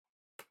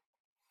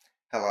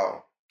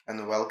Hello,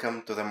 and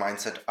welcome to the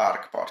Mindset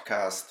Arc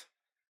podcast.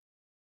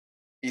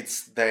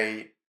 It's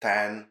day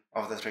 10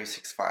 of the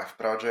 365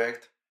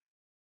 project.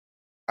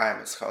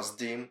 I'm his host,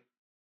 Dean,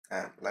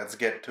 and let's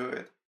get to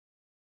it.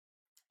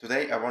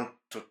 Today, I want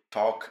to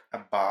talk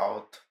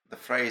about the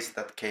phrase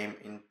that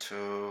came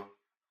to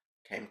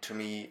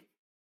me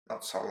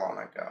not so long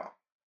ago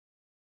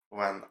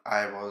when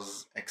I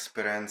was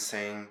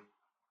experiencing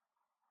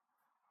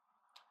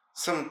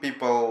some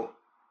people,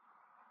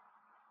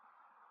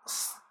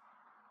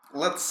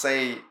 let's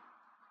say,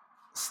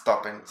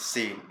 stopping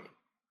seeing me,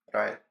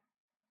 right?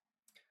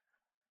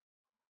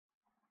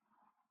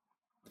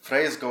 The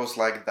phrase goes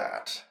like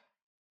that.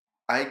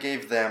 I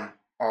gave them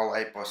all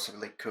I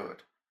possibly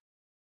could.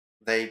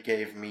 They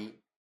gave me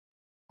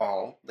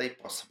all they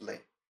possibly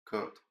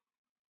could.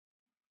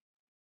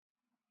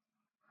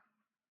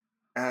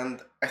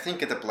 And I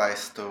think it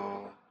applies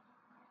to,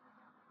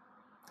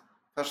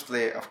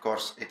 firstly, of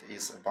course, it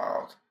is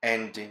about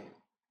ending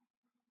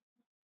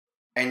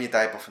any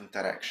type of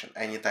interaction,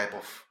 any type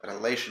of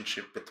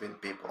relationship between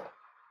people.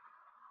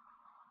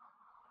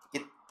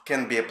 It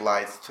can be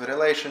applied to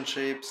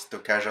relationships, to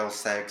casual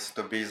sex,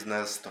 to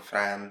business, to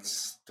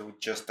friends, to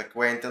just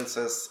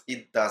acquaintances.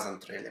 It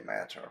doesn't really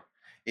matter.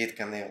 It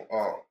can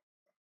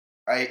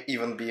I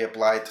even be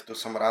applied to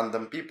some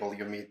random people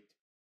you meet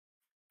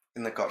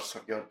in the course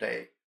of your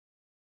day.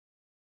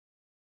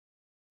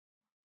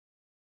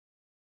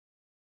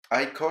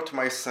 I caught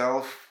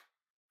myself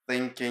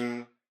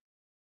thinking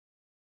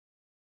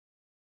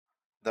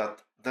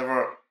that there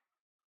were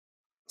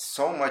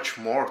so much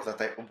more that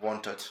I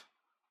wanted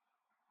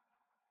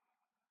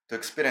to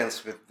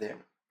experience with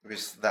them,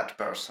 with that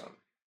person,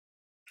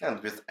 and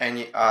with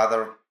any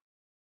other.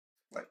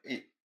 Like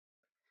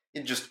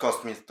it just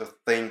caused me to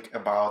think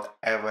about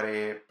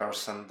every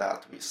person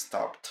that we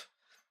stopped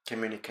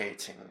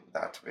communicating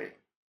that way,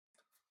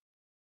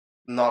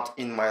 not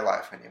in my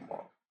life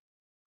anymore.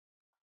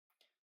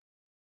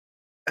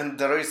 And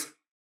there is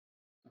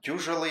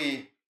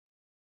usually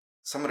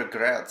some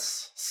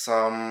regrets,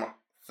 some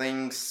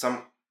things,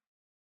 some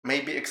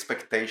maybe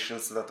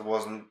expectations that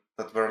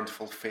weren't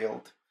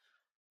fulfilled,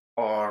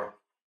 or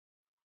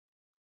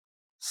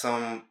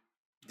some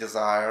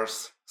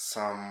desires,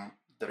 some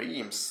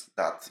dreams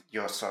that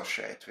you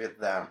associate with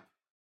them,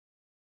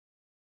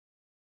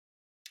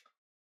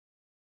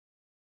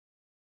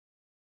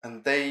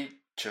 and they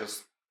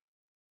just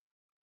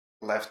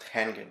left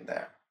hanging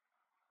there.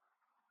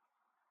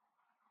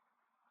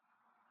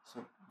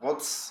 So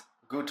what's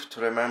good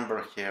to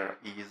remember here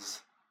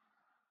is,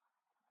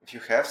 if you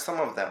have some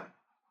of them,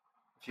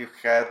 if you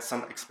had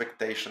some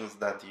expectations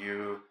that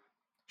you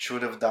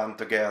should have done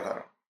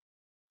together,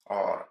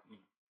 or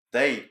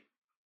they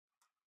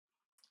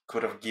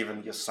could have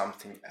given you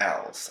something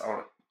else,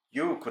 or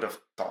you could have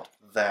taught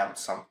them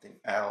something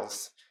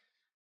else,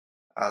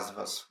 as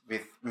was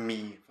with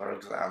me, for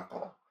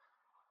example.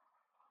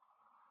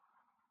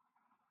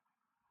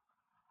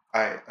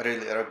 I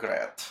really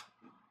regret,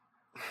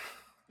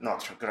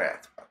 not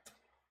regret, but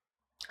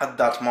at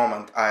that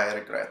moment I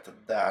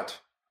regretted that,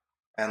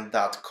 and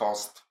that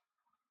caused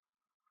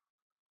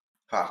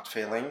hard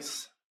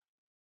feelings.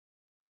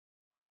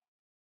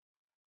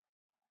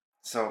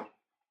 So,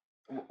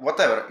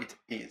 whatever it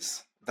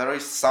is, there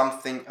is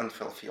something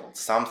unfulfilled,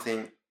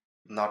 something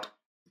not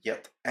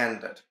yet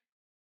ended.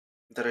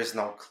 There is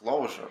no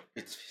closure,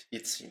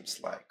 it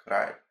seems like,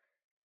 right?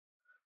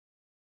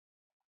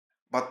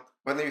 But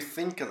when you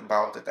think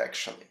about it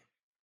actually,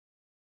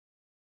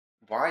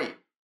 why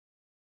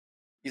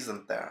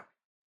isn't there?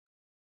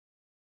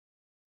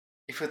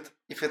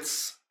 If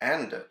it's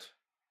ended,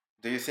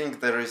 do you think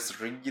there is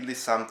really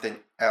something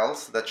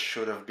else that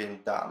should have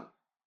been done?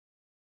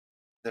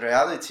 The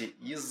reality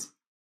is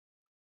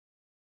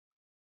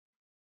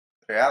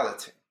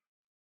reality.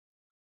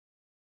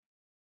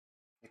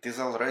 It is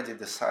already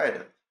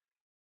decided.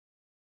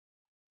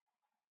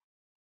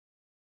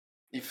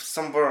 If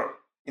somewhere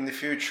in the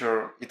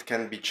future it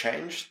can be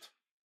changed,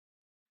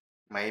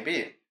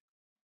 maybe.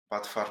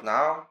 But for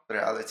now,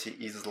 reality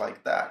is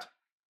like that.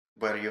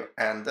 Where you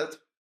ended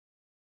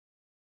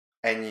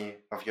any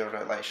of your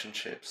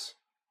relationships,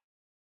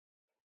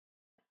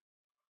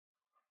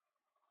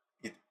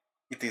 it,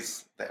 it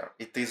is there.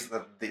 It is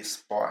at this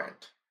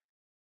point.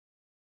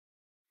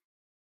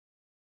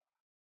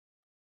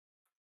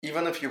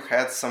 Even if you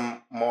had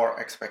some more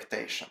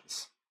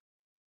expectations,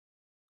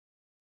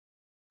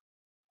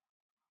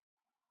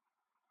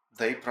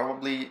 they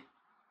probably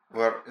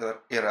were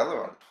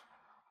irrelevant.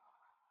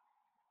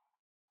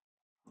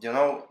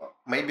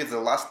 Maybe the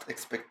last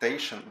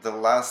expectation, the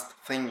last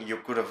thing you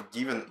could have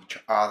given each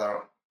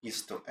other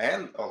is to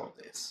end all of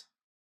this.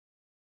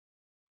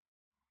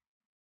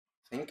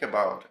 Think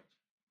about it.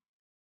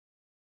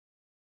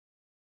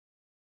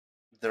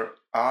 There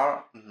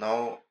are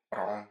no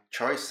wrong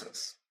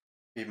choices.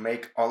 We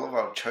make all of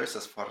our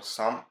choices for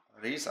some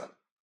reason.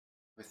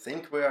 We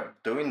think we are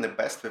doing the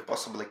best we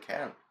possibly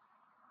can.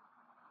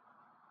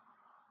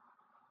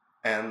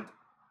 And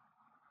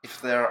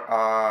if there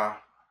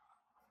are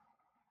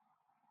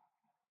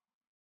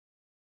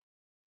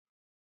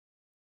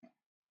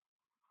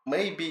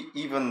maybe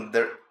even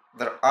there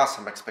are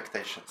some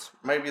expectations.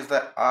 Maybe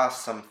there are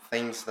some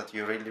things that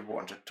you really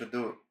wanted to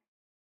do.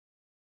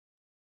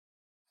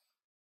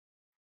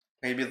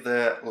 Maybe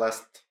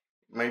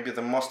maybe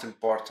the most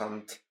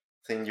important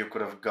thing you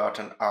could have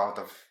gotten out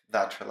of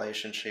that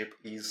relationship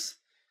is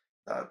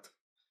that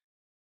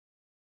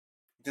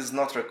it is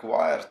not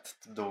required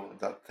to do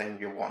that thing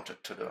you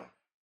wanted to do.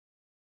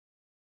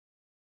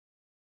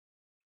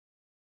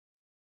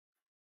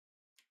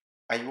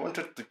 I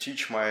wanted to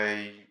teach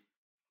a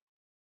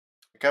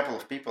couple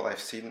of people I've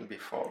seen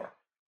before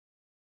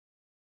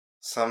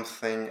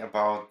something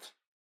about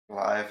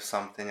life,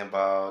 something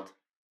about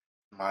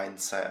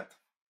mindset,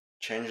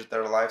 change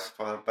their lives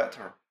for the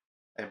better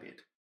a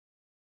bit.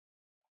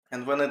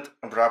 And when it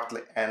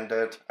abruptly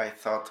ended, I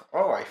thought,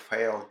 oh, I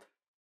failed.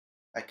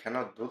 I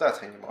cannot do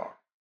that anymore.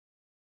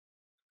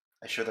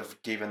 I should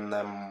have given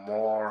them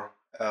more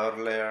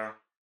earlier.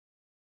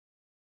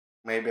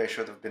 Maybe I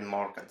should have been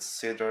more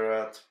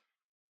considerate.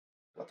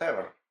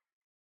 Whatever.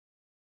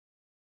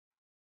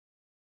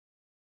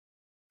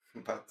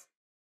 But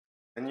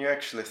when you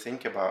actually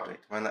think about it,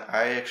 when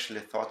I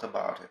actually thought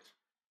about it,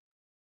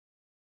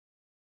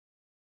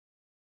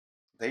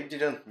 they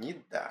didn't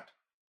need that.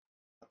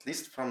 At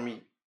least from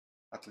me.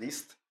 At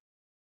least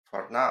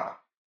for now.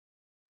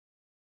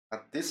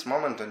 At this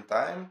moment in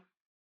time,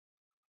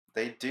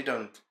 they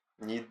didn't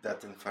need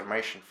that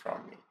information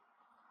from me.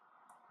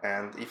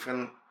 And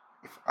even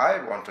if I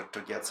wanted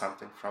to get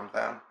something from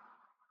them,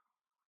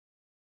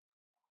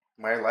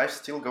 my life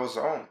still goes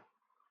on.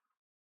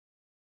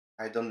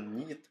 I don't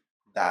need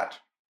that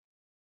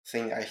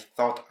thing I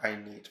thought I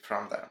need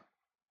from them.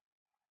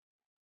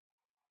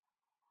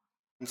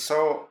 And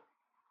so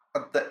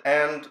at the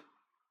end,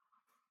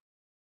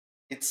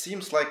 it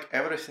seems like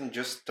everything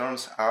just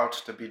turns out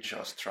to be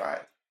just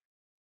right.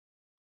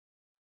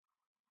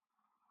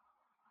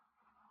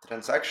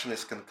 Transaction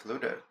is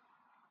concluded,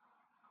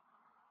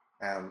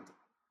 and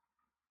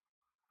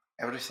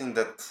everything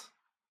that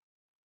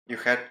you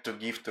had to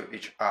give to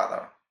each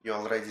other, you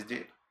already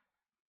did.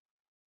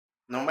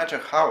 No matter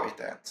how it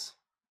ends,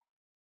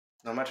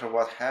 no matter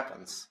what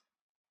happens,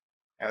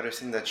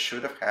 everything that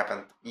should have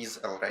happened is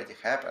already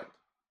happened.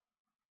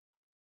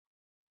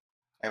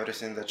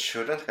 Everything that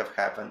shouldn't have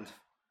happened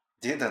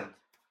didn't.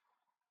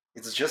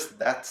 It's just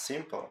that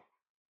simple.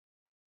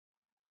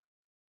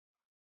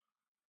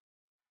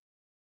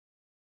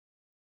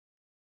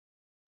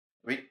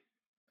 We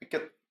we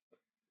can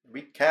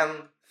we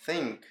can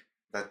think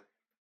that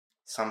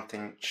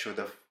something should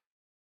have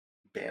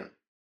been.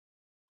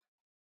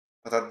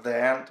 But at the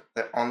end,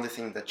 the only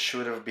thing that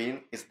should have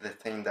been is the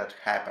thing that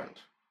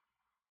happened.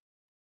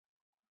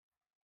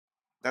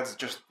 That's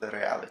just the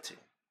reality.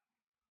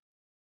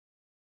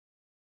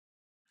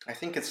 I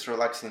think it's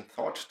relaxing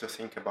thought to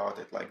think about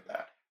it like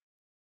that.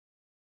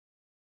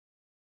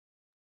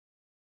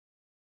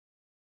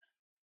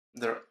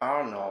 There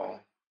are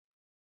no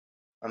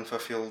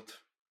unfulfilled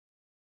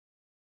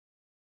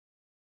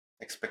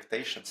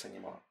expectations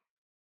anymore.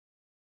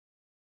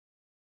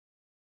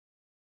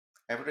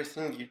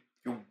 Everything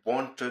you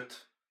wanted,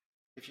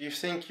 if you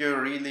think you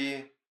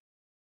really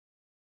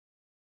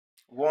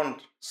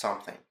want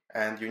something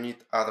and you need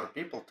other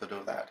people to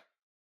do that,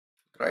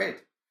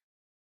 great.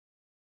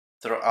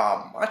 There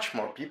are much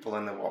more people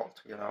in the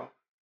world, you know?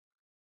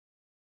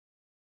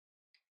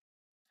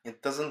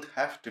 It doesn't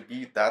have to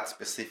be that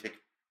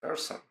specific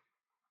person.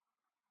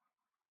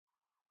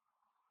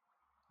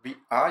 We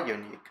are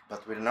unique,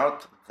 but we're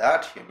not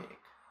that unique.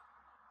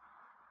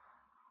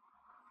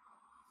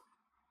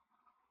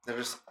 There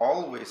is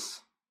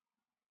always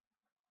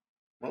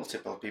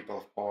multiple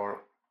people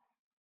for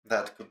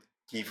that could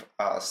give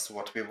us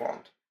what we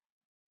want.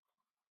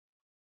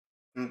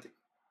 And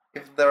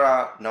if there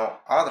are no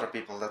other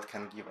people that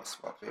can give us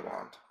what we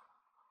want,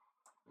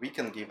 we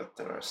can give it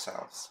to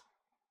ourselves.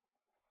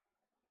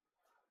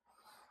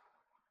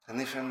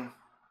 And even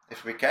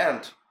if we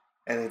can't,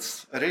 and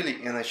it's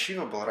really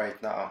unachievable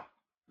right now,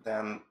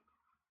 then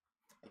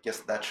I guess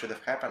that should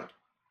have happened.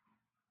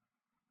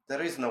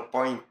 There is no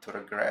point to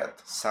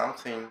regret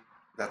something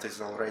that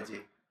is already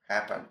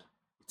happened.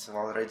 It's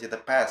already the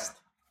past.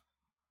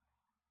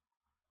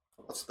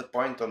 What's the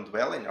point on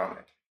dwelling on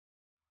it?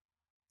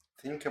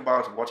 Think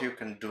about what you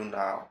can do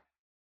now.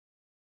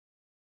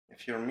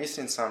 If you're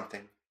missing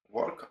something,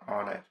 work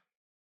on it.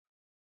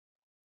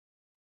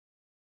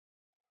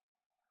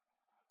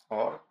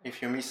 Or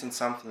if you're missing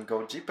something,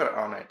 go deeper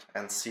on it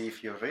and see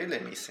if you're really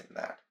missing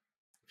that.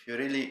 If you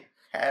really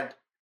had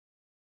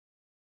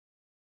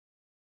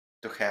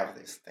to have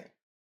this thing,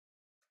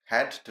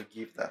 had to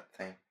give that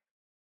thing.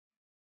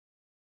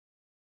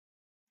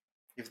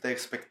 If the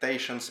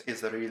expectations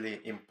is really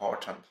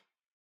important.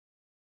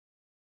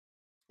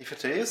 If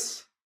it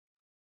is,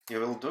 you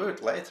will do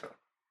it later.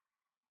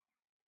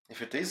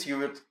 If it is, you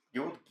would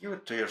give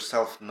it to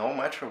yourself no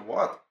matter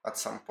what at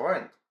some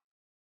point.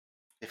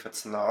 If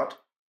it's not,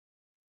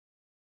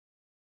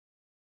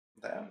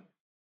 then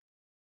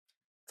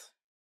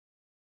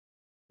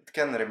it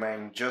can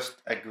remain just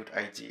a good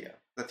idea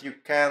that you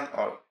can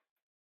or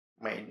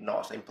may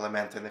not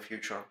implement in the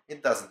future.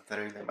 It doesn't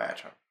really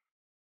matter.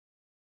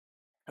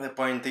 The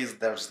point is,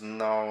 there's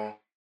no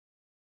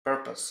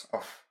purpose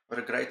of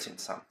regretting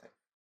something.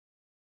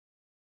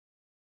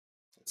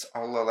 It's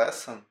all a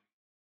lesson,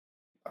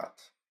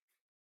 but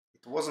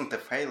it wasn't a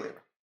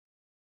failure.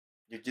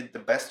 You did the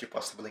best you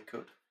possibly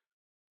could.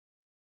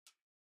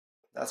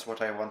 That's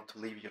what I want to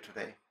leave you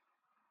today.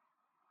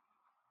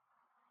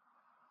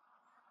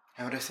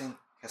 Everything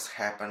has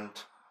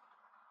happened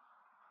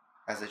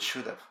as it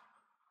should have.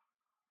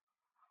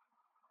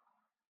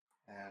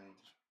 And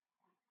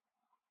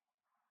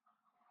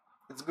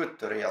it's good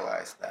to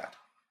realize that.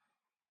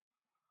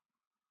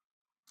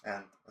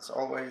 And as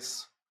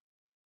always,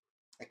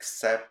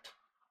 accept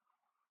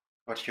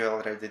what you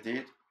already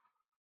did,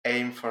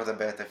 aim for the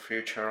better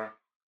future,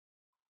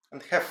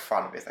 and have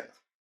fun with it.